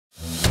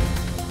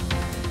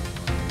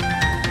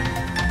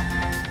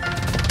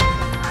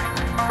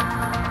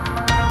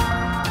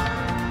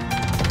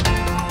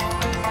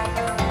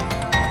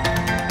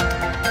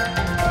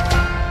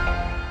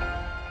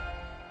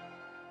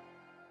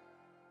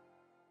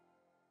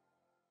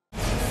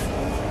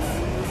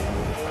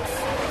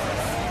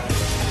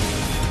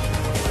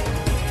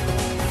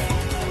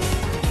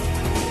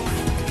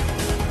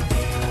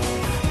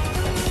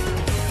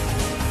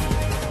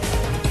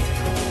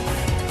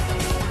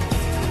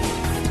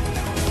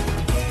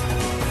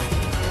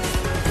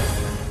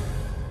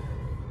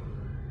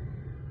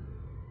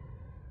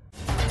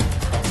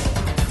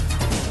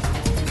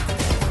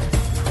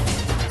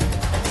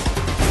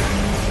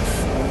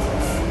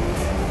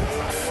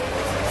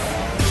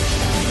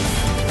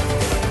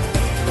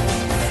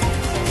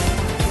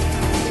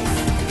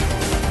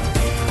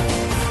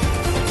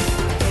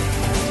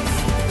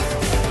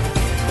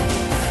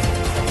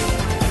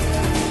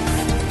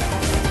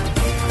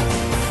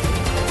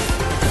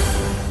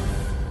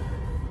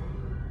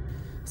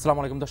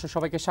আসসালামু আলাইকুম দর্শক,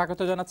 সবাইকে স্বাগত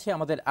জানাচ্ছি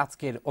আমাদের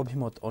আজকের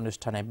অভিমত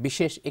অনুষ্ঠানে।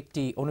 বিশেষ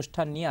একটি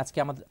অনুষ্ঠান নিয়ে আজকে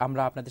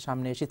আমরা আপনাদের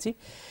সামনে এসেছি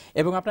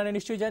এবং আপনারা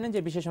নিশ্চয়ই জানেন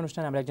যে বিশেষ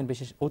অনুষ্ঠানে আমরা একজন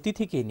বিশেষ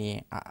অতিথিকে নিয়ে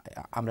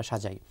আমরা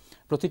সাজাই।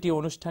 প্রতিটি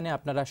অনুষ্ঠানে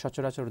আপনারা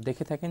সচরাচর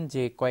দেখে থাকেন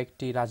যে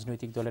কয়েকটি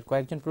রাজনৈতিক দলের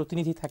কয়েকজন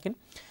প্রতিনিধি থাকেন।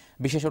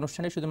 বিশেষ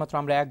অনুষ্ঠানে শুধুমাত্র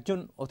আমরা একজন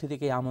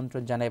অতিথিকে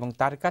আমন্ত্রণ জানাই এবং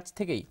তার কাছ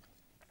থেকেই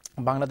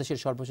বাংলাদেশের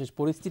সর্বশেষ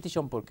পরিস্থিতি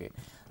সম্পর্কে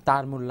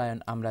তার মূল্যায়ন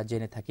আমরা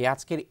জেনে থাকি।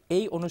 আজকের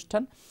এই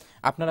অনুষ্ঠান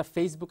আপনারা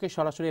ফেসবুকে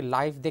সরাসরি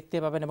লাইভ দেখতে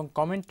পাবেন এবং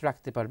কমেন্ট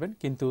রাখতে পারবেন,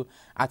 কিন্তু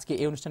আজকে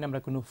এই অনুষ্ঠানে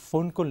আমরা কোনো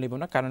ফোন কল নেব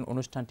না, কারণ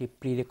অনুষ্ঠানটি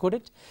প্রি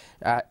রেকর্ডেড।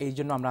 এই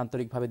জন্য আমরা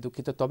আন্তরিকভাবে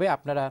দুঃখিত। তবে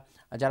আপনারা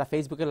যারা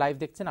ফেসবুকে লাইভ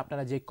দেখছেন,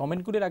 আপনারা যে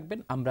কমেন্টগুলি রাখবেন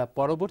আমরা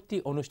পরবর্তী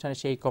অনুষ্ঠানে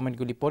সেই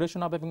কমেন্টগুলি পড়ে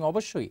শোনাবো এবং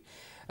অবশ্যই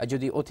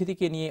যদি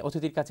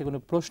অতিথির কাছে কোনো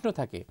প্রশ্ন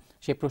থাকে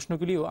সেই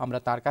প্রশ্নগুলিও আমরা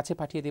তার কাছে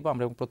পাঠিয়ে দেবো।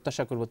 আমরা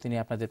প্রত্যাশা করব তিনি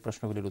আপনাদের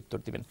প্রশ্নগুলির উত্তর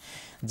দিবেন।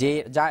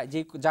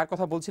 যার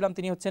কথা বলছিলাম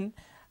তিনি হচ্ছেন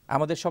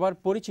আমাদের সবার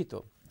পরিচিত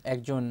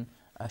একজন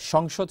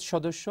সংসদ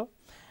সদস্য,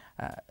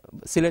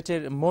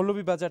 সিলেটের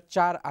মৌলভীবাজার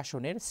 4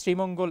 আসনের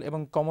শ্রীমঙ্গল এবং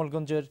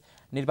কমলগঞ্জের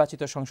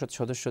নির্বাচিত সংসদ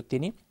সদস্য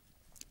তিনি,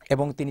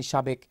 এবং তিনি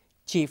সাবেক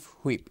চিফ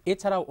হুইপ।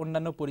 এছাড়াও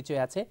অন্যান্য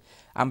পরিচয় আছে,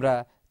 আমরা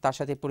তার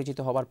সাথে পরিচিত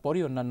হওয়ার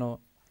পরই অন্যান্য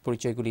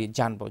পরিচয়গুলি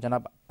জানবো।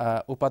 জনাব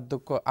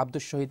উপাধ্যক্ষ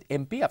আব্দুস শহীদ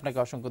এমপি, আপনাকে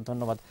অসংখ্য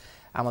ধন্যবাদ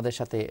আমাদের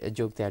সাথে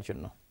যোগ দেওয়ার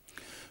জন্য।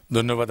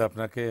 ধন্যবাদ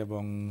আপনাকে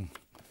এবং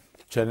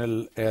চ্যানেল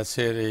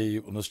এসের এই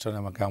অনুষ্ঠানে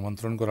আমাকে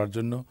আমন্ত্রণ করার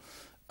জন্য।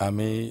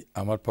 আমি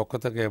আমার পক্ষ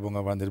থেকে এবং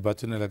আমার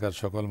নির্বাচন এলাকার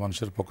সকল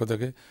মানুষের পক্ষ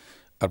থেকে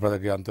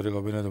আপনাদেরকে আন্তরিক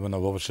অভিনন্দন এবং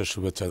নববর্ষের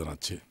শুভেচ্ছা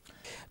জানাচ্ছি।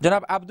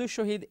 জনাব আব্দুস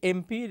শহীদ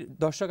এমপির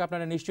দর্শক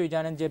আপনারা নিশ্চয়ই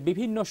জানেন যে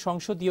বিভিন্ন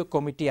সংসদীয়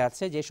কমিটি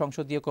আছে, যে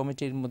সংসদীয়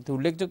কমিটির মধ্যে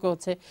উল্লেখযোগ্য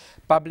হচ্ছে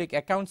public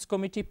accounts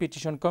committee,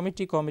 petition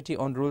committee, committee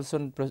on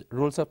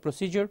rules of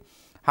procedure,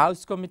 house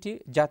committee,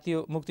 জাতীয়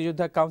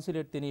মুক্তিযোদ্ধা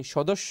কাউন্সিলের তিনি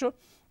সদস্য,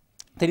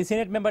 তিনি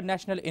সিনেট মেম্বার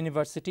ন্যাশনাল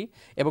ইউনিভার্সিটি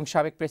এবং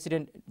সাবেক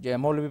প্রেসিডেন্ট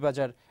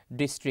মৌলভীবাজার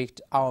ডিস্ট্রিক্ট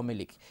আওয়ামী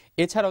লীগ।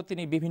 এছাড়াও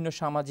তিনি বিভিন্ন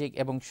সামাজিক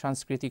এবং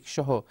সাংস্কৃতিক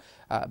সহ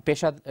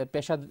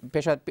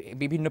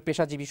বিভিন্ন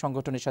পেশাজীবী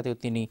সংগঠনের সাথেও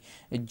তিনি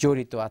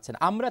জড়িত আছেন।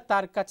 আমরা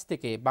তার কাছ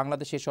থেকে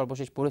বাংলাদেশের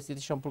সর্বশেষ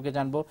পরিস্থিতি সম্পর্কে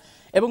জানব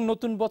এবং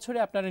নতুন বছরে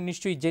আপনারা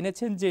নিশ্চয়ই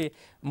জেনেছেন যে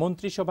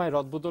মন্ত্রিসভায়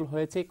রদবদল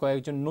হয়েছে,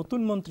 কয়েকজন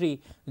নতুন মন্ত্রী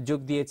যোগ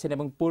দিয়েছেন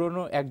এবং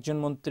পুরনো একজন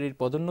মন্ত্রীর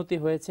পদোন্নতি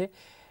হয়েছে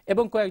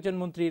এবং কয়েকজন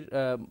মন্ত্রীর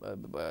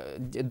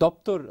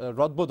দপ্তর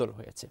রদবদল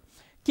হয়েছে।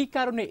 কি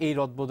কারণে এই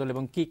রদবদল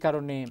এবং কি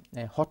কারণে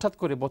হঠাৎ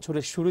করে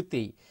বছরের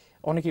শুরুতেই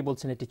অনেকেই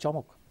বলছেন এটি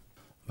চমক?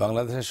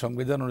 বাংলাদেশের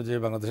সংবিধান অনুযায়ী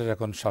বাংলাদেশের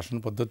এখন শাসন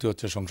পদ্ধতি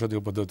হচ্ছে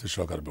সংসদীয় পদ্ধতি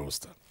সরকার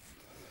ব্যবস্থা।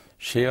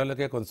 সেই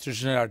আলোকে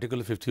কনস্টিটিউশনের আর্টিকেল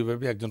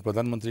 55 একজন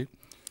প্রধানমন্ত্রী,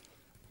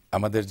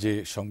 আমাদের যে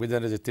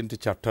সংবিধানের যে 3টি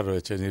চ্যাপ্টার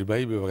রয়েছে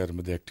নির্বাহী বিভাগের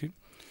মধ্যে একটি,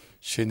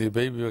 সেই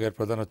নির্বাহী বিভাগের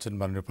প্রধান হচ্ছেন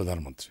মাননীয়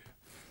প্রধানমন্ত্রী।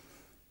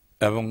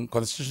 এবং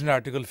কনস্টিটিউশনের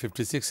আর্টিকেল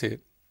 56-এ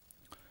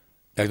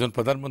একজন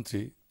প্রধানমন্ত্রী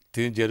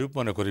তিনি যে রূপ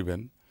মনে করিবেন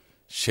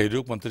সেই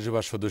রূপ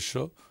মন্ত্রিসভার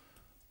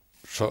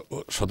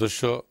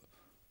সদস্য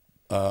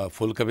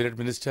ফুল ক্যাবিনেট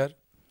মিনিস্টার,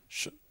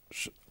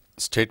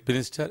 স্টেট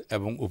মিনিস্টার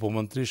এবং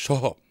উপমন্ত্রী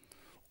সহ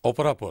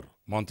অপরাপর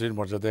মন্ত্রীর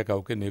মর্যাদায়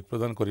কাউকে নিয়োগ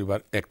প্রদান করিবার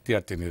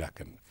এখতিয়ার তিনি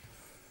রাখেন।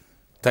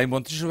 তাই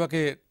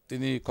মন্ত্রিসভাকে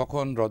তিনি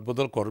কখন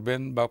রদবদল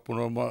করবেন বা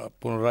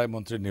পুনরায়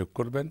মন্ত্রী নিয়োগ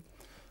করবেন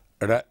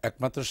এটা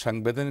একমাত্র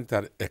সাংবিধানিক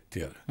তার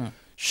এখতিয়ার।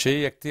 সেই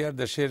এখতিয়ার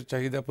দেশের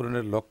চাহিদা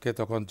পূরণের লক্ষ্যে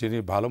তখন তিনি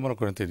ভালো মনে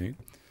করেন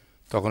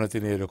তখন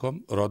তিনি এরকম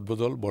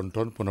রদবদল,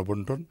 বন্টন,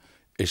 পুনর্বন্টন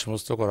এই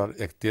সমস্ত করার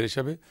এখতিয়ার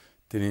হিসাবে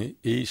তিনি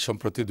এই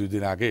সম্প্রতি 2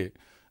 দিন আগে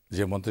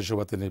যে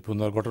মন্ত্রিসভা তিনি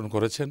পুনর্গঠন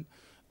করেছেন,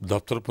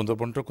 দপ্তর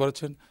পুনর্বন্টন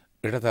করেছেন,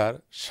 এটা তার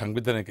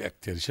সাংবিধানিক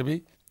এখতিয়ার হিসেবেই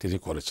তিনি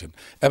করেছেন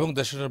এবং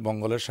দেশের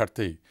মঙ্গলের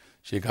স্বার্থেই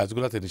সেই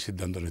কাজগুলো তিনি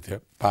সিদ্ধান্ত নিতে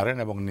পারেন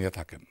এবং নিয়ে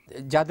থাকেন।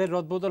 যাদের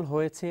রদবদল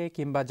হয়েছে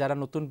কিংবা যারা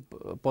নতুন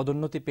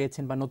পদোন্নতি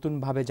পেয়েছেন বা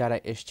নতুনভাবে যারা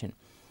এসছেন,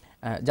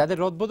 যাদের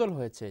রদবদল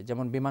হয়েছে,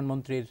 যেমন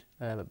বিমানমন্ত্রীর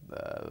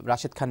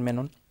রাশেদ খান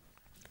মেনন,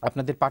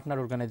 আপনাদের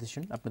পার্টনার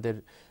অর্গানাইজেশন, আপনাদের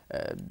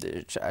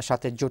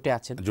সাথে জোটে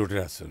আছেন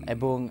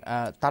এবং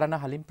তারানা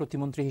হালিম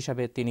প্রতিমন্ত্রী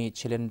হিসাবে তিনি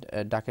ছিলেন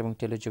ডাক এবং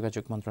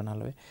টেলিযোগাযোগ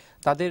মন্ত্রণালয়ে,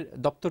 তাদের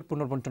দপ্তর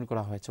পুনর্বন্টন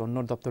করা হয়েছে, অন্য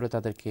দপ্তরে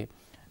তাদেরকে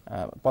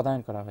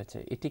পদায়ন করা হয়েছে।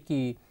 এটি কি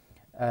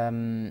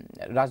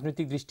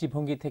রাজনৈতিক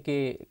দৃষ্টিভঙ্গি থেকে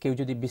কেউ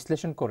যদি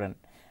বিশ্লেষণ করেন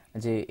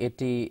যে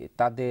এটি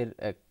তাদের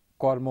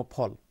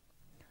কর্মফল,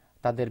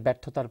 তাদের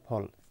ব্যর্থতার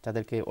ফল,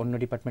 তাদেরকে অন্য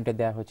ডিপার্টমেন্টে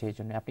দেওয়া হয়েছে, এই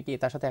জন্য আপনি কি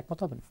তার সাথে একমত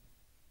হবেন?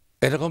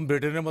 এরকম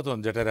ব্রিটেনের মতন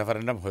যেটা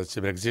রেফারেন্ডাম হয়েছে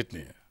ব্রেক্সিট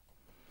নিয়ে,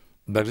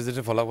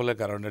 ব্রেক্সিটের ফলাফলের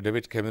কারণে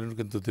ডেভিড ক্যামেরন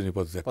কিন্তু তিনি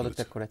পদত্যাগ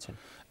করেছেন।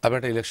 আবার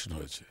একটা ইলেকশন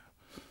হয়েছে,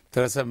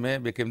 Theresa May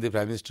became the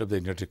prime minister of the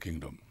United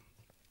kingdom.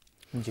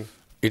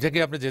 এটাকে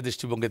আপনি যে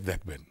দৃষ্টিভঙ্গিতে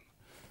দেখবেন,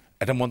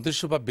 একটা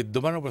মন্ত্রিসভা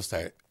বিদ্যমান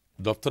অবস্থায়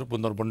দপ্তর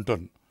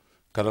পুনর্বন্টন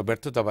কারো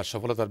ব্যর্থতা বা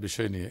সফলতার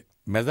বিষয় নিয়ে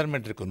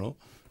মেজারমেন্টের কোনো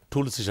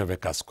টুলস হিসাবে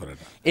কাজ করে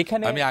না।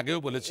 আমি আগেও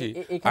বলেছি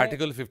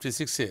আর্টিকেল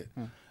 56-এ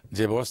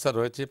যে ব্যবস্থা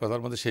রয়েছে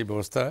প্রধানমন্ত্রী সেই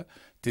ব্যবস্থা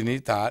তিনি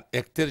তার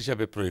এখতিয়ার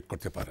হিসাবে প্রয়োগ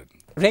করতে পারেন।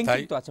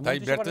 র্যাঙ্কিং তো আছে, তাই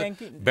মন্ত্রিসভার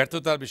র্যাঙ্কিং,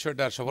 ব্যর্থতার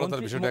বিষয়টা আর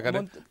সফলতার বিষয়টা এখানে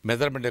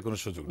মেজারমেন্টের কোনো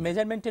সুযোগ নেই।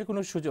 মেজারমেন্টের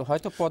কোনো সুযোগ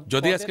হয়তো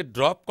যদি আজকে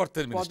ড্রপ করতে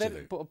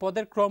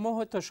পদের ক্রম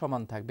হয়তো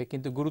সমান থাকবে,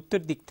 কিন্তু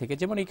গুরুত্বের দিক থেকে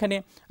যেমন এখানে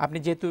আপনি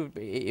যেহেতু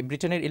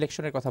ব্রিটেনের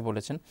ইলেকশনের কথা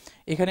বলেছেন,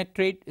 এখানে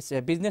ট্রেড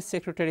বিজনেস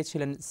সেক্রেটারি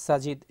ছিলেন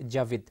সাজিদ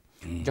জাভিদ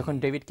যখন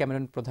ডেভিড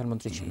ক্যামেরন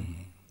প্রধানমন্ত্রী ছিলেন।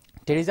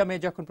 টেরিজা মে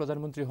যখন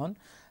প্রধানমন্ত্রী হন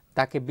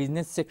তাকে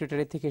বিজনেস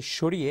সেক্রেটারি থেকে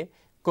সরিয়ে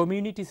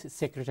কমিউনিটি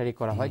সেক্রেটারি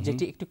করা হয়,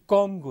 যেটি একটু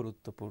কম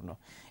গুরুত্বপূর্ণ,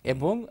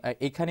 এবং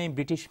এখানে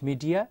ব্রিটিশ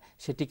মিডিয়া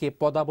সেটিকে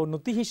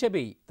পদাবনতি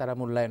হিসেবেই তারা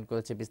মূল্যায়ন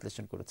করেছে,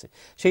 বিশ্লেষণ করেছে।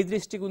 সেই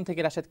দৃষ্টিকোণ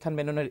থেকে রাশেদ খান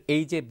মেননের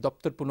এই যে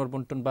দপ্তর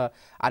পুনর্বন্টন বা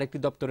আরেকটি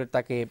দপ্তরের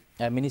তাকে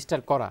মিনিস্টার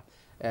করা,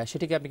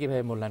 সেটিকে আপনি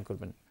কিভাবে মূল্যায়ন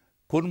করবেন?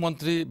 কোন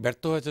মন্ত্রী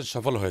ব্যর্থ হয়েছে,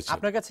 সফল হয়েছে,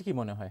 আপনার কাছে কি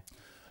মনে হয়?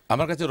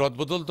 আমার কাছে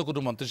রদবদল তো কোনো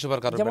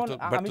মন্ত্রিসভার কারণে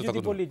আমি যদি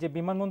বলি যে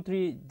বিমানমন্ত্রী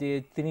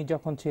তিনি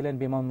যখন ছিলেন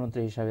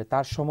বিমানমন্ত্রী হিসাবে,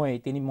 তার সময়ে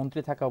তিনি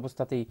মন্ত্রী থাকা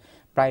অবস্থাতেই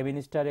প্রাইম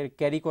মিনিস্টারের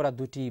ক্যারি করা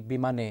 2টি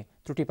বিমানে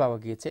ত্রুটি পাওয়া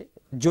গিয়েছে,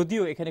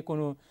 যদিও এখানে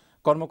কোনো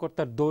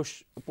কর্মকর্তার দোষ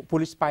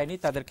পুলিশ পায়নি,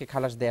 তাদেরকে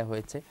খালাস দেয়া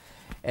হয়েছে।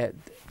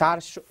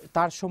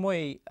 তার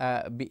সময়েই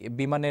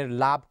বিমানের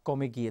লাভ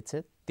কমে গিয়েছে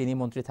তিনি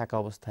মন্ত্রী থাকা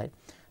অবস্থায়।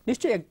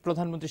 নিশ্চয়ই এক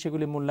প্রধানমন্ত্রী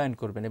সেগুলি মূল্যায়ন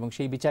করবেন এবং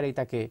সেই বিচারেই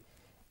তাকে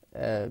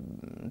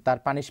তার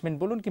পানিশমেন্ট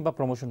বলুন কিংবা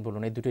প্রমোশন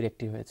বলুন, এই দুটির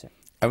একটি হয়েছে।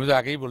 আমি তো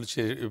আগেই বলছি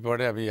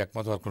এবারে আমি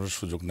একমত হওয়ার কোনো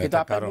সুযোগ নেই।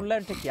 আপনার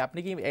মূল্যায়নটা কি?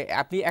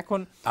 আপনি এখন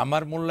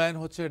আমার মূল্যায়ন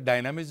হচ্ছে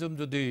ডাইনামিজম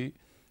যদি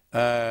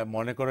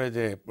মনে করে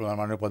যে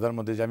মাননীয়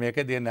প্রধানমন্ত্রী যে আমি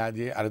একে দিয়ে না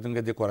দিয়ে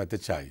আরেকজনকে দিয়ে করাতে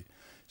চাই,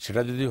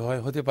 সেটা যদি হয়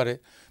হতে পারে,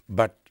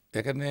 বাট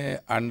এখানে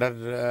আন্ডার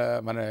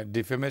মানে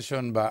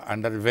ডিফেমেশন বা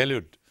আন্ডার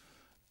ভ্যালুড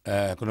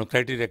কোনো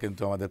ক্রাইটেরিয়া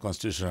কিন্তু আমাদের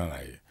কনস্টিটিউশনে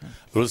নাই।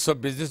 রুলস অফ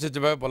বিজনেসে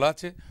যেভাবে বলা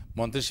আছে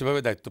মন্ত্রী সেভাবে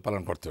দায়িত্ব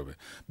পালন করতে হবে।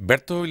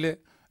 ব্যর্থ হইলে,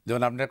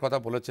 যেমন আপনার কথা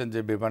বলেছেন যে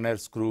বিমানের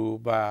স্ক্রু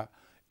বা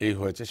এই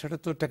হয়েছে, সেটা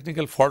তো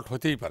টেকনিক্যাল ফল্ট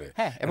হতেই পারে।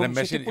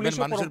 মেশিন, ইভেন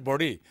মানুষের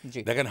বডি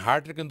দেখেন,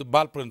 হার্টের কিন্তু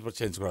বাল্ব পর্যন্ত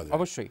চেঞ্জ করা যায়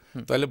অবশ্যই।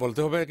 তাহলে বলতে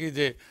হবে কি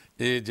যে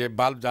এই যে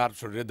বাল্ব যার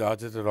শরীরে দেওয়া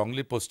হচ্ছে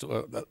রংলি পোস্ট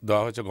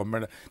দেওয়া হয়েছে,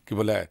 গভর্নমেন্ট কি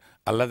বলে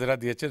আল্লাহ যারা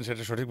দিয়েছেন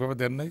সেটা সঠিকভাবে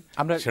দেন নাই,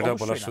 সেটা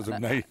বলার সুযোগ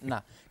নাই না।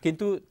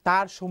 কিন্তু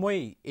তার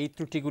সময়ই এই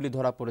ত্রুটিগুলি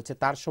ধরা পড়েছে,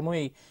 তার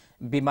সময়ই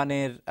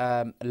বিমানের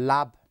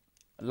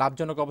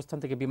লাভজনক অবস্থান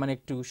থেকে বিমান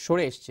একটু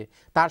সরে এসছে,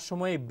 তার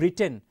সময়ে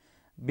ব্রিটেন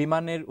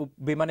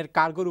বিমানের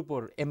কার্গোর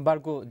উপর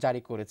এমবার্গো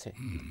জারি করেছে,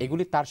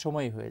 এগুলি তার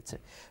সময় হয়েছে।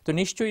 তো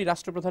নিশ্চয়ই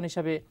রাষ্ট্রপ্রধান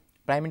হিসাবে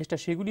প্রাইম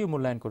মিনিস্টার সেগুলিও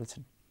মূল্যায়ন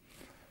করেছেন।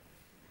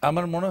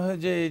 আমার মনে হয়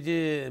যে এই যে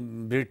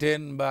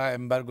ব্রিটেন বা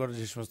এমবার্গোর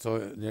যে সমস্ত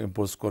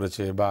ইম্পোজ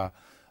করেছে বা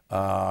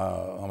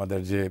আমাদের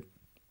যে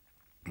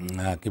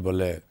কি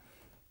বলে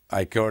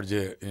আইকিউর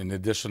যে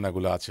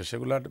নির্দেশনাগুলো আছে,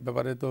 সেগুলোর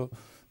ব্যাপারে তো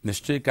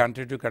নিশ্চয়ই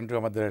কান্ট্রি টু কান্ট্রি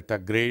আমাদের একটা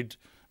গ্রেড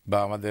বা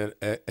আমাদের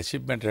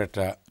অ্যাচিভমেন্টের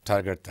একটা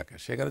টার্গেট থাকে।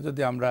 সেখানে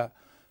যদি আমরা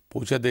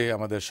পৌঁছে দেই,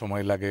 আমাদের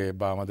সময় লাগে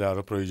বা আমাদের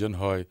আরও প্রয়োজন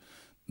হয়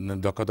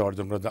দক্ষতা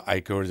অর্জন করতে,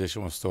 আইকিউর যে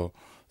সমস্ত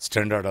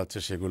স্ট্যান্ডার্ড আছে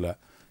সেগুলা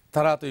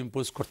তারা তো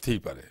ইম্পোজ করতেই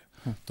পারে।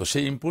 তো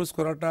সেই ইম্পোজ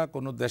করাটা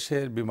কোনো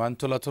দেশের বিমান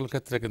চলাচল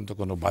ক্ষেত্রে কিন্তু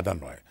কোনো বাধা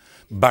নয়,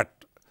 বাট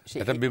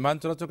এটা বিমান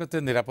চলাচল ক্ষেত্রে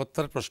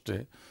নিরাপত্তার প্রশ্নে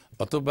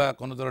অথবা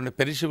কোনো ধরনের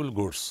পেরিশেবল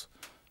গুডস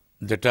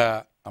যেটা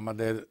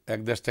আমাদের এক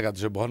দেশ থেকে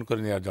দেশে বহন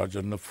করে নিয়ে যাওয়ার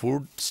জন্য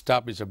ফুড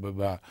স্টাফ হিসেবে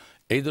বা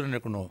এই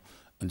ধরনের কোনো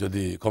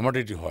যদি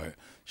কমোডিটি হয়,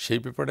 সেই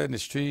ব্যাপারে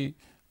নিশ্চয়ই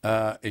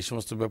এই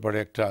সমস্ত ব্যাপারে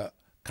একটা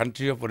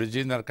country of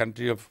origin R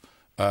country of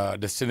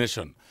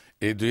destination,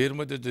 এই দুইয়ের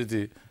মধ্যে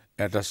যদি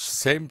একটা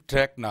সেম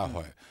ট্র্যাক না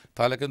হয়,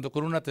 তাহলে কিন্তু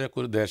কোনো না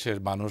কোনো দেশের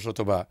মানুষ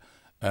অথবা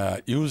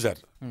ইউজার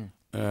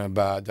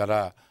বা যারা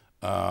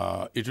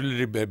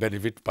ইউটিলিটি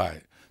বেনিফিট পায়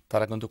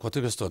তারা কিন্তু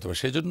ক্ষতিগ্রস্ত হতে পারে।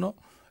 সেই জন্য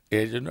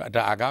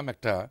একটা আগাম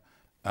একটা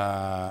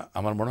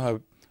আমার মনে হয়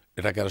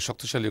এটাকে আরও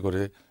শক্তিশালী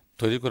করে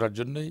তৈরি করার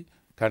জন্যই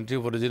কান্ট্রি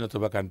অফ অরিজিন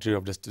অথবা কান্ট্রি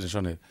অফ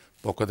ডেস্টিনেশনের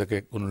পক্ষ থেকে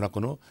কোনো না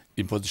কোনো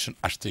ইম্পোজিশন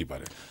আসতেই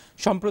পারে।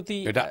 সম্প্রতি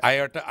এটা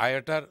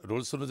আইআটার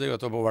রুলস অনুযায়ী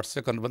অথবা ওয়ার্ডসে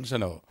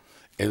কনভেনশনেও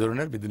এই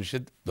ধরনের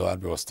বিধিনিষেধ দেওয়ার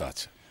ব্যবস্থা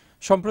আছে।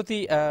 সম্প্রতি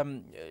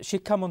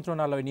শিক্ষা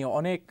মন্ত্রণালয় নিয়ে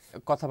অনেক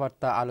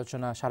কথাবার্তা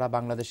আলোচনা সারা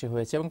বাংলাদেশে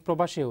হয়েছে এবং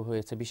প্রবাসেও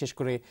হয়েছে। বিশেষ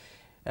করে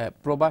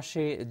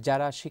প্রবাসে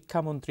যারা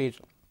শিক্ষামন্ত্রীর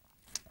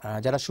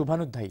যারা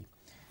শুভানুধ্যায়ী,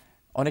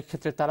 অনেক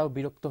ক্ষেত্রে তারাও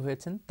বিরক্ত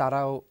হয়েছেন,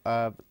 তারাও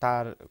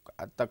তার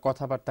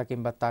কথাবার্তা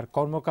কিংবা তার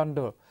কর্মকাণ্ড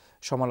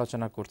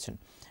সমালোচনা করছেন।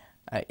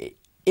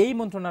 এই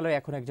মন্ত্রণালয়ে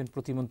এখন একজন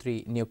প্রতিমন্ত্রী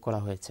নিয়োগ করা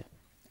হয়েছে,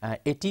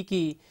 এটি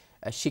কি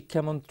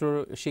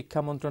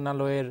শিক্ষা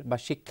মন্ত্রণালয়ের বা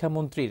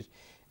শিক্ষামন্ত্রীর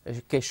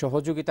কে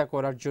সহযোগিতা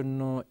করার জন্য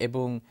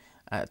এবং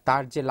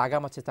তার যে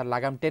লাগাম আছে তার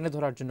লাগাম টেনে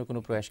ধরার জন্য কোনো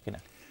প্রয়াস কিনা?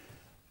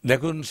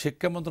 দেখুন,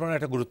 শিক্ষা মন্ত্রণালয়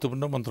একটা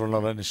গুরুত্বপূর্ণ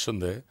মন্ত্রণালয়,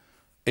 নিঃসন্দেহে।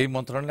 এই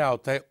মন্ত্রণালয়ের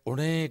আওতায়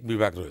অনেক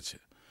বিভাগ রয়েছে।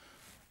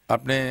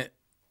 আপনি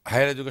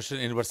হায়ার এডুকেশন,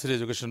 ইউনিভার্সিটি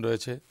এডুকেশন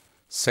রয়েছে,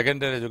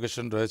 সেকেন্ডারি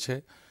এডুকেশন রয়েছে,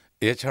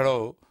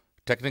 এছাড়াও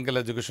টেকনিক্যাল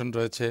এডুকেশন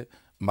রয়েছে,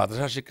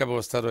 মাদ্রাসা শিক্ষা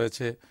ব্যবস্থা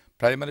রয়েছে,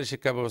 প্রাইমারি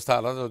শিক্ষা ব্যবস্থা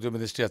আলাদা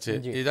মিনিস্ট্রি আছে।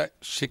 এরা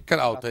শিক্ষার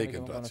আওতায়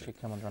কিন্তু আছে,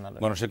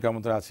 গণশিক্ষা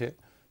মন্ত্রণালয় আছে।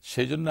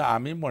 সেই জন্য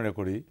আমি মনে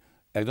করি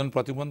একজন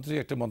প্রতিমন্ত্রী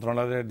একটা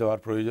মন্ত্রণালয়ে দেওয়ার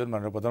প্রয়োজন।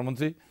 মাননীয়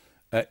প্রধানমন্ত্রী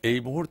এই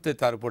মুহূর্তে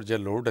তার উপর যে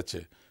লোড আছে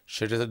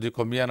সেটা যদি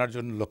কমিয়ে আনার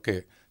জন্য লক্ষ্যে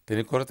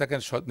তিনি করে থাকেন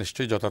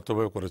নিশ্চয়ই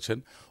যথার্থভাবে করেছেন,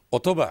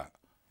 অথবা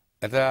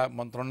এটা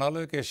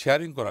মন্ত্রণালয়কে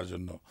শেয়ারিং করার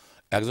জন্য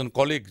একজন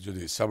কলিগ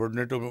যদি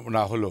সাবঅর্ডিনেটও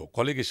না হলেও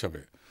কলিগ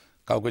হিসাবে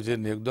কাউকে যে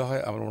নিয়োগ দেওয়া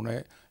হয়, আমার মনে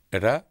হয়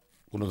এটা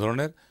কোনো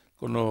ধরনের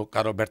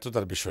কারো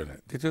ব্যর্থতার বিষয়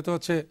নয়। দ্বিতীয়ত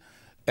হচ্ছে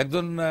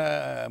একজন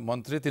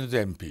মন্ত্রী, তিনি তো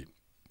এমপি,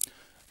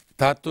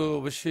 তার তো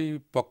অবশ্যই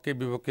পক্ষে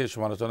বিপক্ষে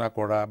সমালোচনা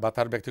করা বা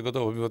তার ব্যক্তিগত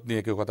অভিমত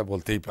নিয়ে কেউ কথা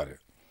বলতেই পারে,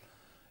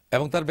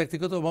 এবং তার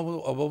ব্যক্তিগত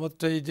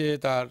অভিমতটাই যে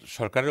তার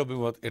সরকারের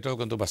অভিমত, এটাও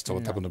কিন্তু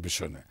বাস্তবতা কোনো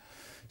বিষয় নয়।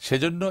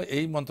 সেজন্য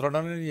এই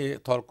মন্ত্রণালয় নিয়ে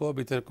তর্ক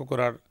বিতর্ক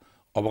করার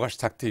অবকাশ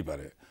থাকতেই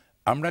পারে।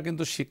 আমরা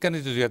কিন্তু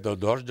শিক্ষানীতি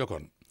 2010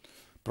 যখন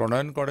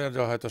প্রণয়ন করে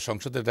হয়তো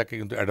সংসদে এটাকে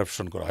কিন্তু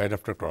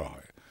অ্যাডাপ্টেড করা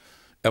হয়,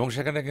 এবং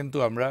সেখানে কিন্তু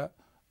আমরা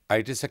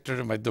আইটি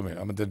সেক্টরের মাধ্যমে,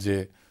 আমাদের যে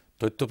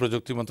তথ্য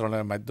প্রযুক্তি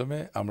মন্ত্রণালয়ের মাধ্যমে,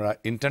 আমরা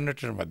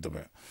ইন্টারনেটের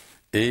মাধ্যমে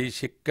এই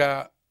শিক্ষা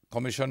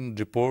কমিশন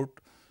রিপোর্ট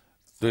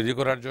তৈরি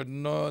করার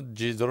জন্য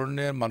যে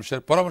ধরনের মানুষের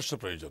পরামর্শ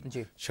প্রয়োজন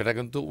সেটা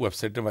কিন্তু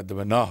ওয়েবসাইটের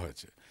মাধ্যমে নেওয়া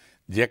হয়েছে,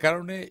 যে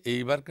কারণে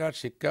এইবারকার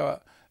শিক্ষা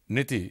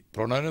নীতি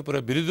প্রণয়নের পরে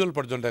বিরোধী দল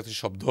পর্যন্ত একটি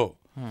শব্দ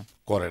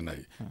করে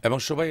নাই, এবং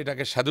সবাই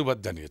এটাকে সাধুবাদ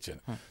জানিয়েছেন।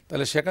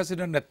 তাহলে শেখ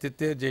হাসিনার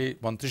নেতৃত্বে যে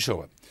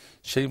মন্ত্রিসভা,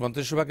 সেই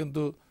মন্ত্রিসভা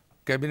কিন্তু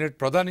ক্যাবিনেট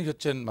প্রধানই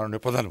হচ্ছেন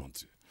মাননীয়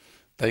প্রধানমন্ত্রী।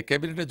 তাই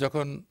ক্যাবিনেটে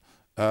যখন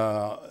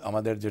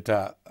আমাদের যেটা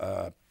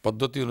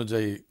পদ্ধতি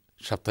অনুযায়ী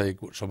সাপ্তাহিক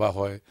সভা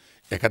হয়,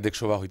 একাধিক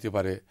সভা হইতে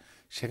পারে,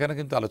 সেখানে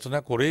কিন্তু আলোচনা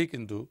করেই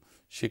কিন্তু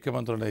শিক্ষা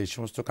মন্ত্রণালয়ে এই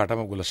সমস্ত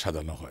কাঠামোগুলো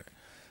সাজানো হয়।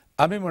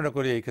 আমি মনে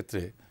করি এই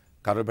ক্ষেত্রে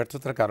কারো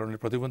ব্যর্থতার কারণে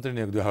প্রতিমন্ত্রী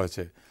নিয়োগ দেওয়া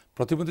হয়েছে।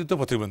 প্রতিমন্ত্রী তো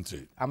প্রতিমন্ত্রী।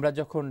 আমরা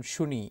যখন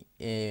শুনি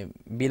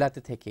বিলাতে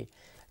থেকে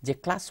যে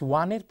ক্লাস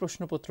 1-এর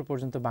প্রশ্নপত্র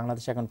পর্যন্ত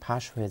বাংলাদেশে এখন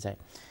ফাঁস হয়ে যায়,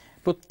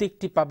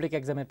 প্রত্যেকটি পাবলিক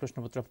এক্সামের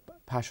প্রশ্নপত্র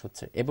ফাঁস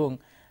হচ্ছে এবং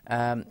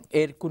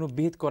এর কোনো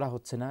বিহিত করা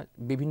হচ্ছে না,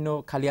 বিভিন্ন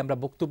খালি আমরা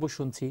বক্তব্য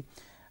শুনছি,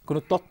 কোনো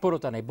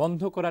তৎপরতা নেই,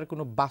 বন্ধ করার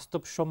কোনো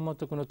বাস্তবসম্মত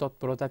কোনো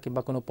তৎপরতা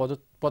কিংবা কোনো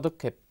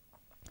পদক্ষেপ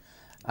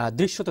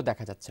দৃশ্যত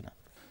দেখা যাচ্ছে না।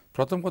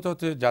 প্রথম কথা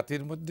হচ্ছে,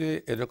 জাতির মধ্যে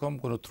এরকম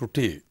কোনো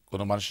ত্রুটি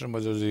কোনো মানুষের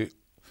মধ্যে যদি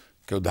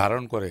কেউ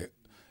ধারণ করে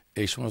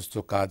এই সমস্ত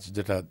কাজ,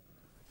 যেটা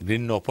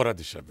ঘৃণ্য অপরাধ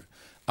হিসাবে,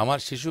 আমার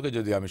শিশুকে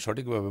যদি আমি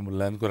সঠিকভাবে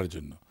মূল্যায়ন করার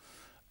জন্য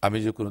আমি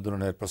যে কোনো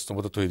ধরনের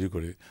প্রশ্নপত্র তৈরি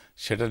করি,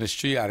 সেটা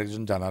নিশ্চয়ই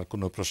আরেকজন জানার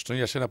কোনো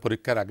প্রশ্নই আসে না।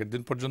 পরীক্ষার আগের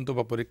দিন পর্যন্ত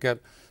বা পরীক্ষার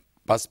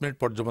 5 মিনিট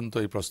পর্যন্ত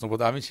এই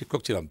প্রশ্নপত্র, আমি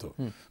শিক্ষক ছিলাম তো,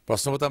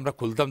 প্রশ্নপত্র আমরা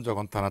খুলতাম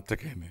যখন থানার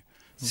থেকে এনে,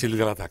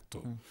 সিলগালা থাকতো।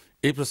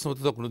 এই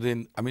প্রশ্নপত্র তো কোনোদিন,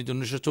 আমি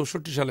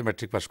 1964 সালে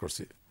ম্যাট্রিক পাস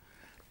করছি,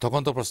 তখন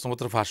তো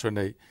প্রশ্নপত্র ফাঁস হয়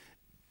নাই,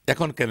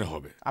 এখন কেন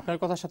হবে? আপনার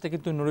কথার সাথে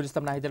কিন্তু নুরুল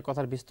ইসলাম নাহিদের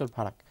কথার বিস্তর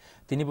ফারাক।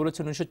 তিনি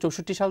বলেছেন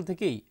 1964 সাল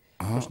থেকেই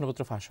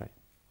প্রশ্নপত্র ফাঁস হয়।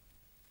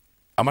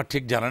 আমার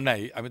ঠিক জানা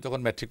নাই, আমি তখন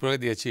ম্যাট্রিক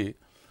পরীক্ষা দিয়েছি।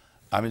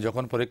 আমি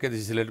যখন পরীক্ষা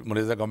দিয়েছি সিলেট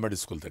মরিজা গভর্নমেন্ট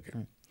স্কুল থেকে,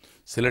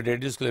 সিলেট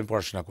রেডি স্কুলে আমি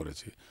পড়াশোনা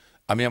করেছি।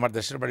 আমি আমার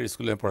দেশের বাড়ির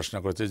স্কুলে আমি পড়াশোনা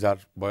করেছি, যার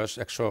বয়স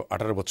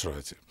 118 বছর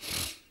হয়েছে।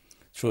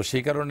 সো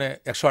সেই কারণে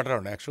 118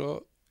 না,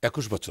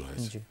 121 বছর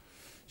হয়েছে।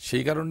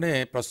 সেই কারণে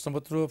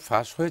প্রশ্নপত্র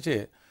ফাঁস হয়েছে।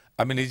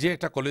 আমি নিজে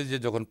একটা কলেজে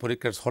যখন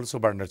পরীক্ষার হল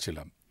সুপারভাইজার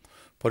ছিলাম,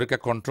 পরীক্ষা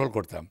কন্ট্রোল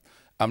করতাম,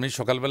 আমি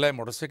সকালবেলায়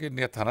মোটরসাইকেল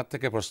নিয়ে থানার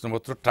থেকে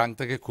প্রশ্নপত্র ট্রাঙ্ক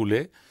থেকে খুলে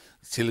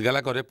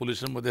সিলগালা করে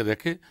পুলিশের মধ্যে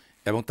রেখে,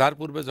 এবং তার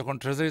পূর্বে যখন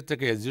ট্রেজারি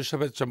থেকে এসডিও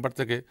সাহেবের চেম্বার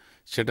থেকে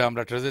সেটা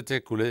আমরা ট্রেজারি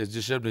থেকে খুলে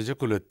এসডিও সাহেব নিজে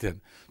খুলে দিতেন,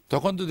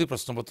 তখন যদি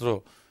প্রশ্নপত্র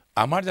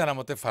আমার জানা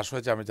মতে ফাঁস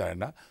হয়েছে আমি জানি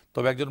না,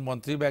 তবে একজন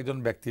মন্ত্রী বা একজন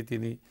ব্যক্তি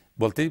তিনি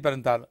বলতেই পারেন,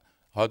 তার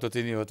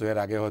তিনি হয়তো এর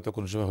আগে হয়তো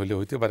কোনো সময়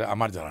হইতে পারে,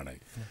 আমার জানা নাই।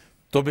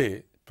 তবে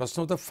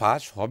প্রশ্নপত্র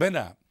ফাঁস হবে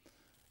না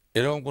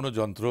এরকম কোনো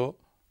যন্ত্র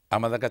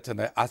আমাদের কাছে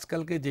নয়।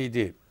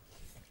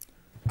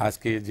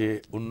 আজকে যে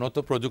উন্নত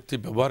প্রযুক্তি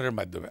ব্যবহারের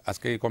মাধ্যমে,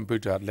 আজকে এই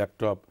কম্পিউটার,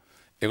 ল্যাপটপ,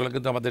 এগুলো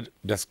কিন্তু আমাদের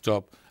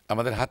ডেস্কটপ,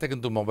 আমাদের হাতে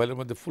কিন্তু মোবাইলের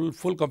মধ্যে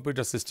ফুল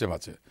কম্পিউটার সিস্টেম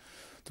আছে।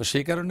 তো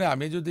সেই কারণে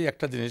আমি যদি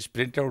একটা জিনিস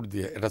প্রিন্ট আউট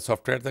দিয়ে, এটা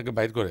সফটওয়্যার থেকে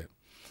বাইর করে,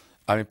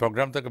 আমি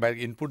প্রোগ্রাম থেকে বাইরে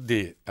ইনপুট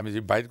দিয়ে আমি যে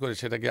বাইর করে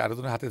সেটাকে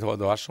আরেকজনের হাতে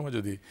দেওয়ার সময়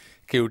যদি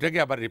কেউ ওটাকে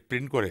আবার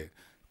রিপ্রিন্ট করে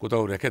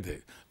কোথাও রেখে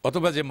দেয়,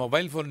 অথবা যে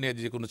মোবাইল ফোন নিয়ে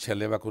যে কোনো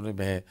ছেলে বা কোনো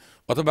মেয়ে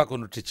অথবা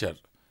কোনো টিচার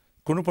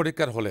কোনো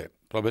পরীক্ষার হলে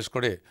প্রবেশ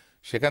করে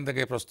সেখান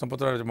থেকে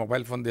প্রশ্নপত্র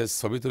মোবাইল ফোন দিয়ে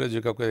ছবি তুলে যে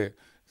কাউকে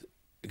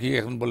কি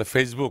এখন বলে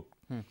ফেসবুক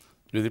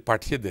যদি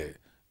পাঠিয়ে দেয়,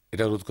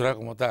 এটা রোধ করার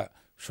ক্ষমতা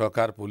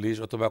সরকার, পুলিশ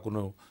অথবা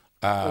কোনো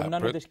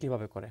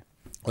কিভাবে করে?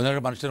 অন্যান্য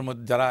মানুষের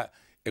মধ্যে যারা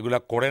এগুলা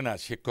করে না,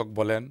 শিক্ষক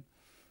বলেন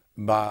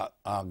বা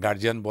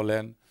গার্জিয়ান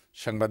বলেন,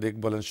 সাংবাদিক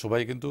বলেন,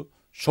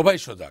 সবাই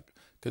সজাগ,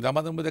 কিন্তু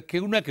আমাদের মধ্যে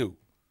কেউ না কেউ,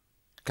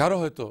 কারো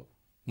হয়তো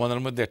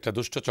মনের মধ্যে একটা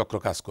দুষ্ট চক্র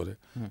কাজ করে,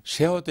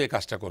 সে হয়তো এই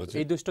কাজটা করেছে।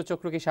 এই দুষ্ট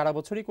চক্র কি সারা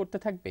বছরই করতে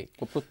থাকবে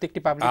প্রত্যেকটি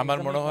পাবলিক? আমার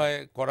মনে হয়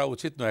করা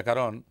উচিত নয়,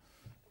 কারণ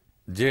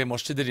যে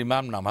মসজিদের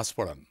ইমাম নামাজ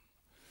পড়ান,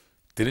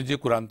 তিনি যে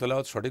কোরআন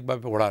তেলাওয়াত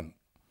সঠিকভাবে পড়ান,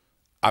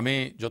 আমি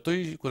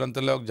যতই কোরআন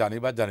তেলাওয়াত জানি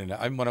বা জানি না,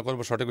 আমি মনে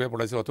করবো সঠিকভাবে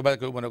পড়াইছি, অথবা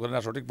কেউ মনে করে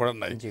না সঠিক পড়ান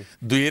নাই,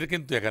 দুইয়ের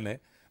কিন্তু এখানে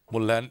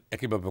মূল্যায়ন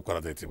একইভাবে করা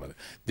যেতে পারে।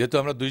 যেহেতু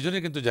আমরা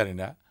দুইজনেই কিন্তু জানি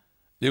না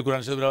যে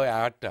কোরআন শরীফের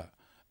আয়াতটা,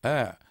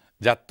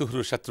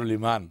 জাত্তুহুরু শাত্রুল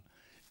ইমান,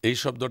 এই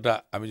শব্দটা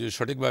আমি যদি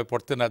সঠিকভাবে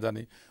পড়তে না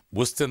জানি,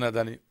 বুঝতে না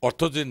জানি, অর্থ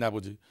যদি না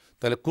বুঝি,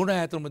 তাহলে কোন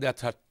আয়াতের মধ্যে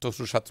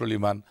শাত্রুল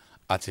ইমান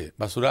আছে,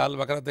 বা সূরা আল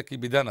বাকারাতে কি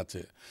বিধান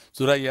আছে,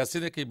 সূরা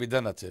ইয়াসিনে কি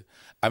বিধান আছে,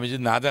 আমি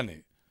যদি না জানি,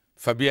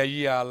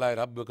 ফাবিআইয়ি আলাইহি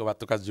রাব্বিকা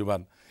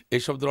তুকাজ্জিবান,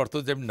 এই শব্দের অর্থ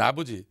যদি আমি না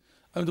বুঝি,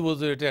 আমি তো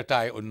বলতে এটা একটা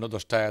অন্য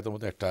 10টা আয়াতের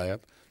মধ্যে একটা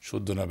আয়াত,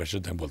 শুদ্ধ না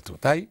বেশুদ্ধ আমি বলতে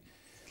পারি। তাই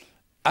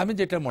আমি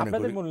যেটা মনে করি,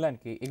 আপনাদের মূল্যায়ন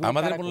কি?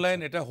 আমাদের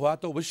মূল্যায়ন এটা হওয়া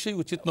তো অবশ্যই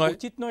উচিত নয়।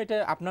 উচিত নয়, এটা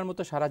আপনার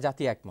মতো সারা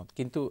জাতি একমত,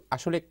 কিন্তু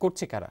আসলে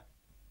করছে কারা?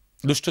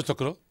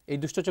 দুষ্টচক্র। এই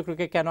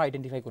দুষ্টচক্রকে কেন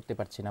আইডেন্টিফাই করতে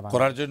পারছি না?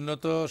 করার জন্য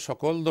তো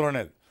সকল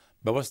ধরনের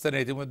ব্যবস্থা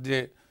নেই। ইতিমধ্যে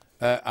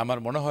আমার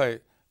মনে হয়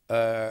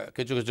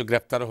কিছু কিছু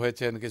গ্রেপ্তার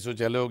হয়েছেন, কিছু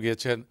জেলেও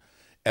গিয়েছেন,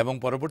 এবং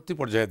পরবর্তী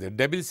পর্যায়ে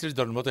ডেভিলসের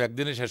জন্ম তো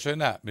একদিনে শেষ হয়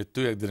না, মৃত্যু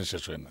একদিনে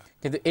শেষ হয় না।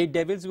 কিন্তু এই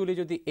ডেভিলসগুলি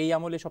যদি এই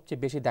আমলে সবচেয়ে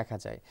বেশি দেখা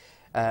যায়,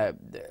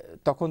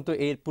 তখন তো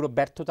এর পুরো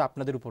ব্যর্থতা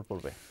আপনাদের উপর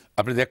পড়বে।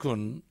 আপনি দেখুন,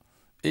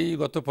 এই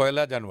গত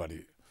 1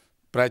 জানুয়ারি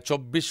প্রায়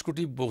 24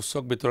 কোটি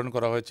পুস্তক বিতরণ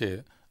করা হয়েছে,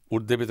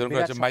 উর্দে বিতরণ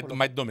করা হয়েছে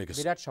মাধ্যমিক,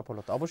 বিরাট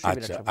সফলতা অবশ্যই।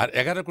 আচ্ছা, আর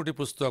 11 কোটি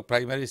পুস্তক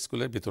প্রাইমারি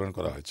স্কুলে বিতরণ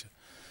করা হয়েছে।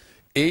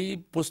 এই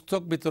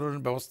পুস্তক বিতরণ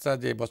ব্যবস্থা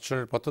যে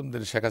বছরের প্রথম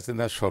দিন শেখ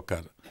হাসিনার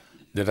সরকার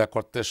যেটা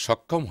করতে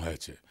সক্ষম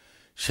হয়েছে,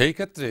 সেই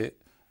ক্ষেত্রে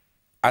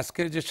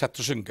আজকের যে ছাত্র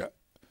সংখ্যা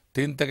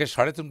 3 থেকে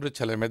 3.5 কোটি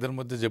ছেলে মেয়েদের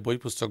মধ্যে যে বই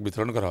পুস্তক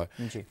বিতরণ করা হয়,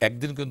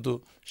 একদিন কিন্তু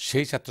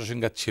সেই ছাত্র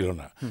সংখ্যা ছিল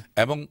না।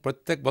 এবং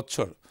প্রত্যেক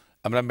বছর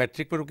আমরা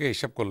ম্যাট্রিক পরীক্ষা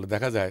হিসাব করলে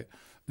দেখা যায়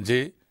যে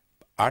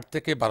 8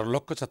 থেকে 12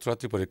 লক্ষ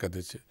ছাত্রছাত্রী পরীক্ষা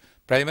দিচ্ছে,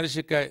 প্রাইমারি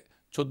শিক্ষায়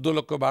 14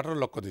 লক্ষ 12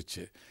 লক্ষ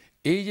দিচ্ছে।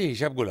 এই যে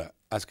হিসাবগুলা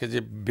আজকে যে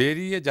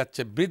বেরিয়ে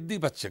যাচ্ছে, বৃদ্ধি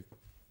পাচ্ছে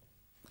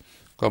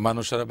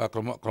মানুষেরা বা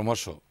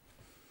ক্রমশ,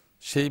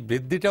 সেই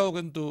বৃদ্ধিটাও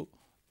কিন্তু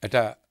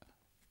এটা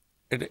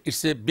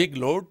it's a big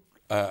load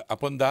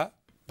upon the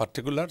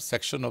particular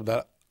section of the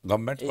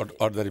government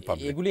or the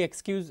Republic. এগুলি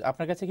এক্সকিউজ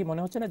আপনার কাছে কি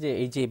মনে হচ্ছে না যে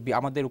এই যে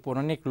আমাদের উপর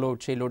অনেক লোড,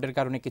 সেই লোডের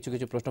কারণে কিছু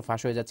কিছু প্রশ্ন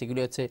ফাঁস হয়ে যাচ্ছে,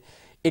 এগুলি হচ্ছে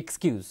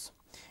এক্সকিউজ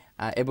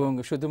এবং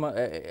শুধুমাত্র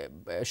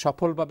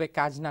সফলভাবে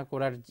কাজ না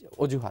করার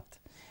অজুহাত?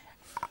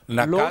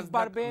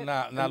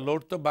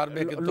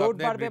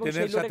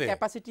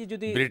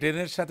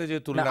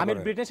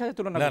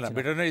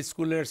 ব্রিটেনের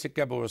স্কুলের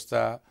শিক্ষা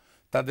ব্যবস্থা,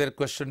 তাদের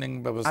কোয়েশ্চেনিং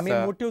ব্যবস্থা, আমি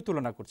মোটেও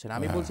তুলনা করছি না,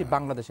 আমি বলছি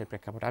বাংলাদেশের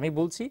প্রেক্ষাপটে। আমি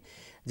বলছি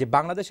যে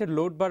বাংলাদেশের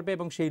লোড বাড়বে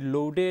এবং সেই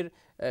লোডের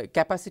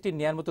ক্যাপাসিটি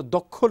নেওয়ার মতো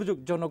দক্ষ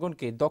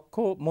জনগণকে, দক্ষ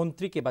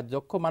মন্ত্রীকে বা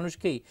দক্ষ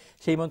মানুষকেই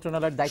সেই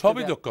মন্ত্রণালয়ের দায়িত্ব,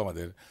 সবই দক্ষ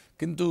আমাদের,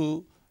 কিন্তু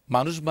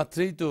মানুষ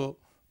মাত্রেই তো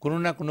কোনো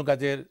না কোনো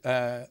কাজের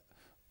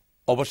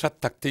অবসাদ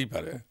থাকতেই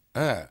পারে,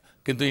 হ্যাঁ,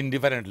 কিন্তু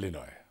ইনডিফারেন্টলি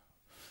নয়।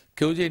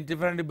 কেউ যে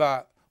ইনডিফারেন্টলি বা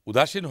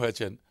উদাসীন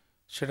হয়েছেন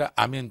সেটা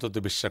আমি অন্তত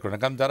বিশ্বাস করি না।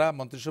 কারণ যারা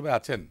মন্ত্রিসভায়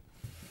আছেন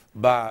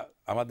বা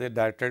আমাদের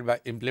ডাইরেক্টরেট বা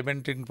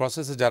ইমপ্লিমেন্টিং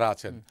প্রসেসে যারা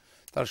আছেন,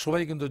 তারা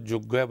সবাই কিন্তু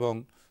যোগ্য এবং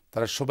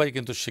তারা সবাই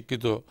কিন্তু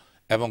শিক্ষিত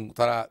এবং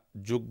তারা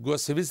যোগ্য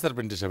সিভিল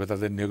সার্ভেন্ট হিসেবে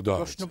তাদের নিয়োগ দেওয়া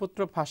হয়েছে। প্রশ্নপত্র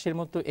ফাঁসের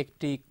মতো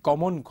একটি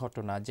কমন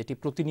ঘটনা যেটি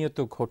প্রতিনিয়ত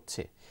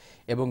ঘটছে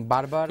এবং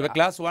বারবার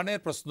ক্লাস 1-এর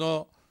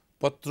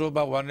প্রশ্নপত্র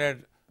বা 1-এর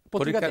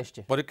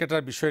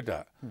পরীক্ষাটার বিষয়টা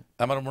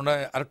আমার মনে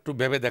হয় আরেকটু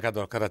ভেবে দেখা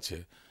দরকার আছে,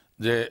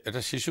 যে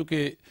এটা শিশুকে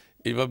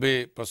এইভাবে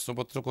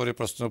প্রশ্নপত্র করে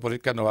প্রশ্ন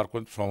পরীক্ষা নেওয়ার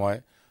কোন সময়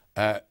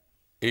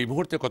এই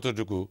মুহূর্তে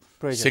কতটুকু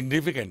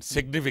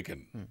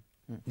সিগনিফিকেন্ট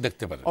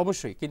দেখতে পারে।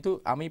 অবশ্যই, কিন্তু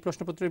আমি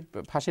প্রশ্নপত্রের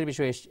ফাঁসের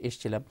বিষয়ে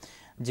এসেছিলাম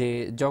যে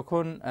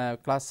যখন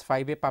ক্লাস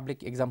 5-এ পাবলিক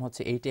এক্সাম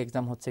হচ্ছে, 8-এ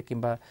এক্সাম হচ্ছে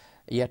কিংবা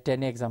ইয়ার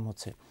 10-এ এক্সাম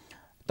হচ্ছে,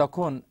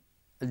 তখন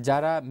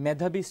যারা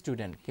মেধাবী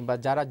স্টুডেন্ট কিংবা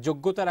যারা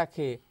যোগ্যতা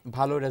রাখে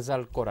ভালো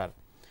রেজাল্ট করার,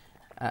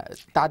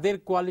 তাদের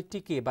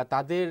কোয়ালিটিকে বা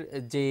তাদের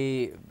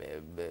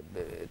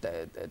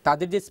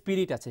যে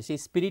স্পিরিট আছে সেই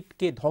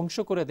স্পিরিটকে ধ্বংস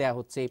করে দেয়া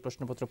হচ্ছে এই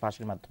প্রশ্নপত্র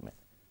ফাঁসের মাধ্যমে।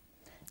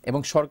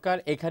 এবং সরকার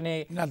এখানে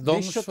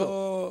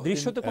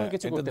দৃশ্যত কোনো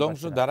কিছু করতে পারছে না।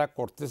 ধ্বংস যারা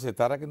করতেছে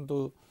তারা কিন্তু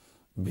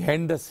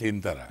বিহাইন্ড দ্য সিন।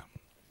 তারা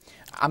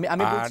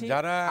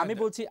আমি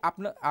বলছি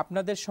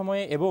আপনাদের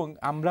সময়ে, এবং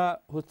আমরা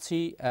হচ্ছি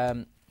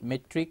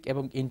মেট্রিক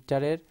এবং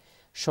ইন্টারের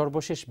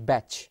সর্বশেষ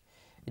ব্যাচ,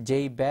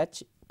 যেই ব্যাচ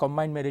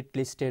কম্বাইন্ড মেরিট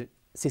লিস্টের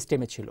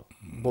সিস্টেমে ছিল,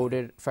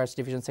 বোর্ডের first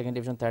division, second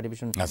division, third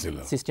division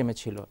সিস্টেমে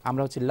ছিল।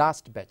 আমরা হচ্ছে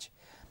লাস্ট ব্যাচ।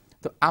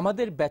 তো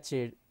আমাদের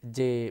ব্যাচের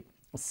যে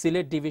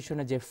সিলেট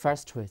ডিভিশনে যে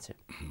ফার্স্ট হয়েছে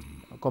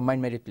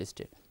কম্বাইন্ড মেরিট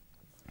লিস্টে,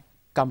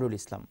 কামরুল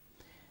ইসলাম,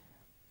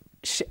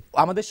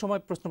 আমাদের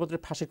সময়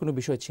প্রশ্নপত্রের ফাঁসের কোনো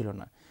বিষয় ছিল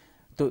না।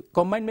 তো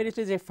কম্বাইন্ড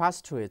মেরিটে যে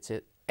ফার্স্ট হয়েছে,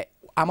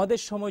 আমাদের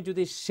সময়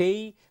যদি সেই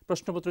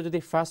প্রশ্নপত্র যদি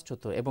ফার্স্ট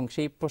হতো এবং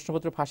সেই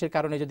প্রশ্নপত্র ফাঁসের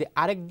কারণে যদি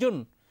আরেকজন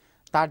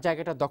তার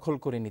জায়গাটা দখল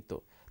করে নিত,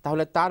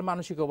 তাহলে তার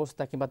মানসিক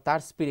অবস্থা কিংবা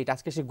তার স্পিরিট,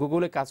 আজকে সে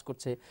গুগলে কাজ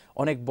করছে,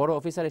 অনেক বড়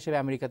অফিসার হিসেবে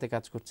আমেরিকাতে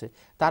কাজ করছে,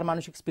 তার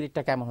মানসিক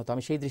স্পিরিটটা কেমন হতো,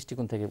 আমি সেই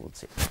দৃষ্টিকোণ থেকে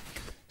বলছি।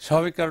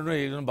 স্বাভাবিক কারণে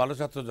একজন ভালো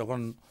ছাত্র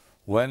যখন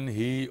when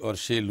he or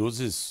she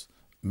loses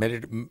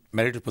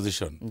merit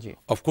position,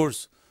 of course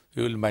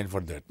you will mind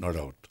for that, no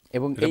doubt.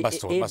 এবং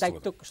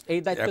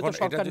এই দায়িত্ব তো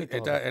সরকার নিতে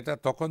হবে। এটা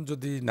তখন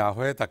যদি না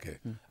হয়ে থাকে,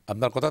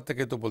 আপনার কথা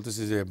থেকে তো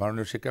বলতেছি যে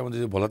মাননীয় শিক্ষামন্ত্রী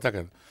যদি বলে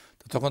থাকেন,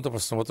 তখন তো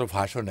প্রশ্নপত্র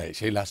ফাঁসও নেয়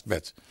সেই last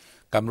batch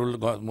Kamrul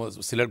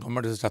Sylhet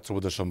government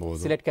ছাত্রবোধের সম্ভবত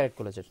সিলেট ক্যাডেট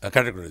কলেজের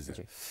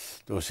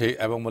তো সেই,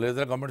 এবং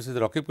মৌলিভিদের গভর্নমেন্ট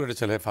রকিব করে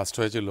ছেলে ফার্স্ট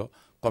হয়েছিল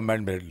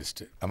কম্বাইন্ড মেরিট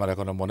লিস্টে, আমার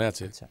এখনো মনে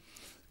আছে।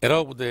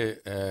 এরাও বোধহয়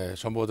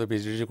সম্ভবত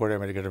পিএইচডি করে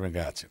আমেরিকা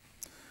আছে।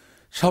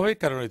 স্বাভাবিক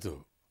কারণেই তো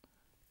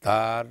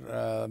তার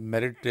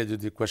মেরিটে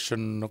যদি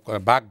কোয়েশ্চেন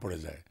বাগ পড়ে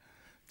যায়,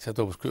 সে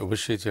তো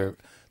অবশ্যই,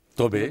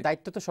 তবে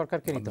দায়িত্ব তো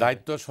সরকারকে নিতে হবে।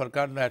 দায়িত্ব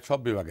সরকার না, সব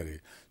বিভাগেরই।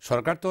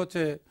 সরকার তো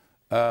হচ্ছে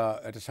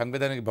এটা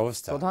সাংবিধানিক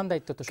ব্যবস্থা, প্রধান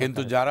দায়িত্ব তো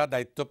কিন্তু যারা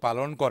দায়িত্ব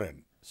পালন করেন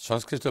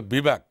সংশ্লিষ্ট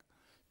বিভাগ,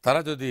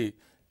 তারা যদি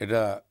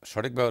এটা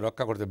সঠিকভাবে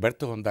রক্ষা করতে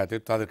ব্যর্থ হন,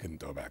 দায়িত্ব তাদের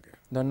কিনতে হবে আগে।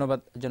 ধন্যবাদ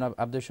জনাব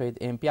আব্দুস শহীদ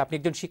এমপি। আপনি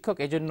একজন শিক্ষক,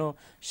 এই জন্য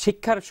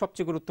শিক্ষার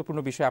সবচেয়ে গুরুত্বপূর্ণ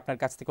বিষয় আপনার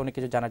কাছ থেকে অনেক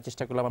কিছু জানার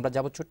চেষ্টা করলাম। আমরা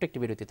যাবো ছোট্ট একটি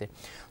বিরতিতে।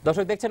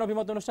 দর্শক দেখছেন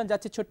অভিমত অনুষ্ঠান,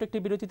 যাচ্ছে ছোট্ট একটি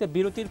বিরতিতে।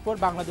 বিরতির পর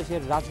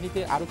বাংলাদেশের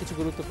রাজনীতির আরও কিছু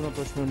গুরুত্বপূর্ণ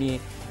প্রশ্ন নিয়ে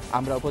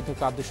আমরা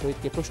উপাধ্যক্ষ আব্দুস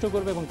শহীদকে প্রশ্ন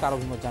করবো এবং তার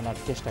অভিমত জানার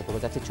চেষ্টা করবো।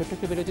 যাচ্ছে ছোট্ট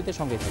একটি বিরতিতে,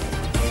 সঙ্গে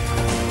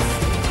থাকুন।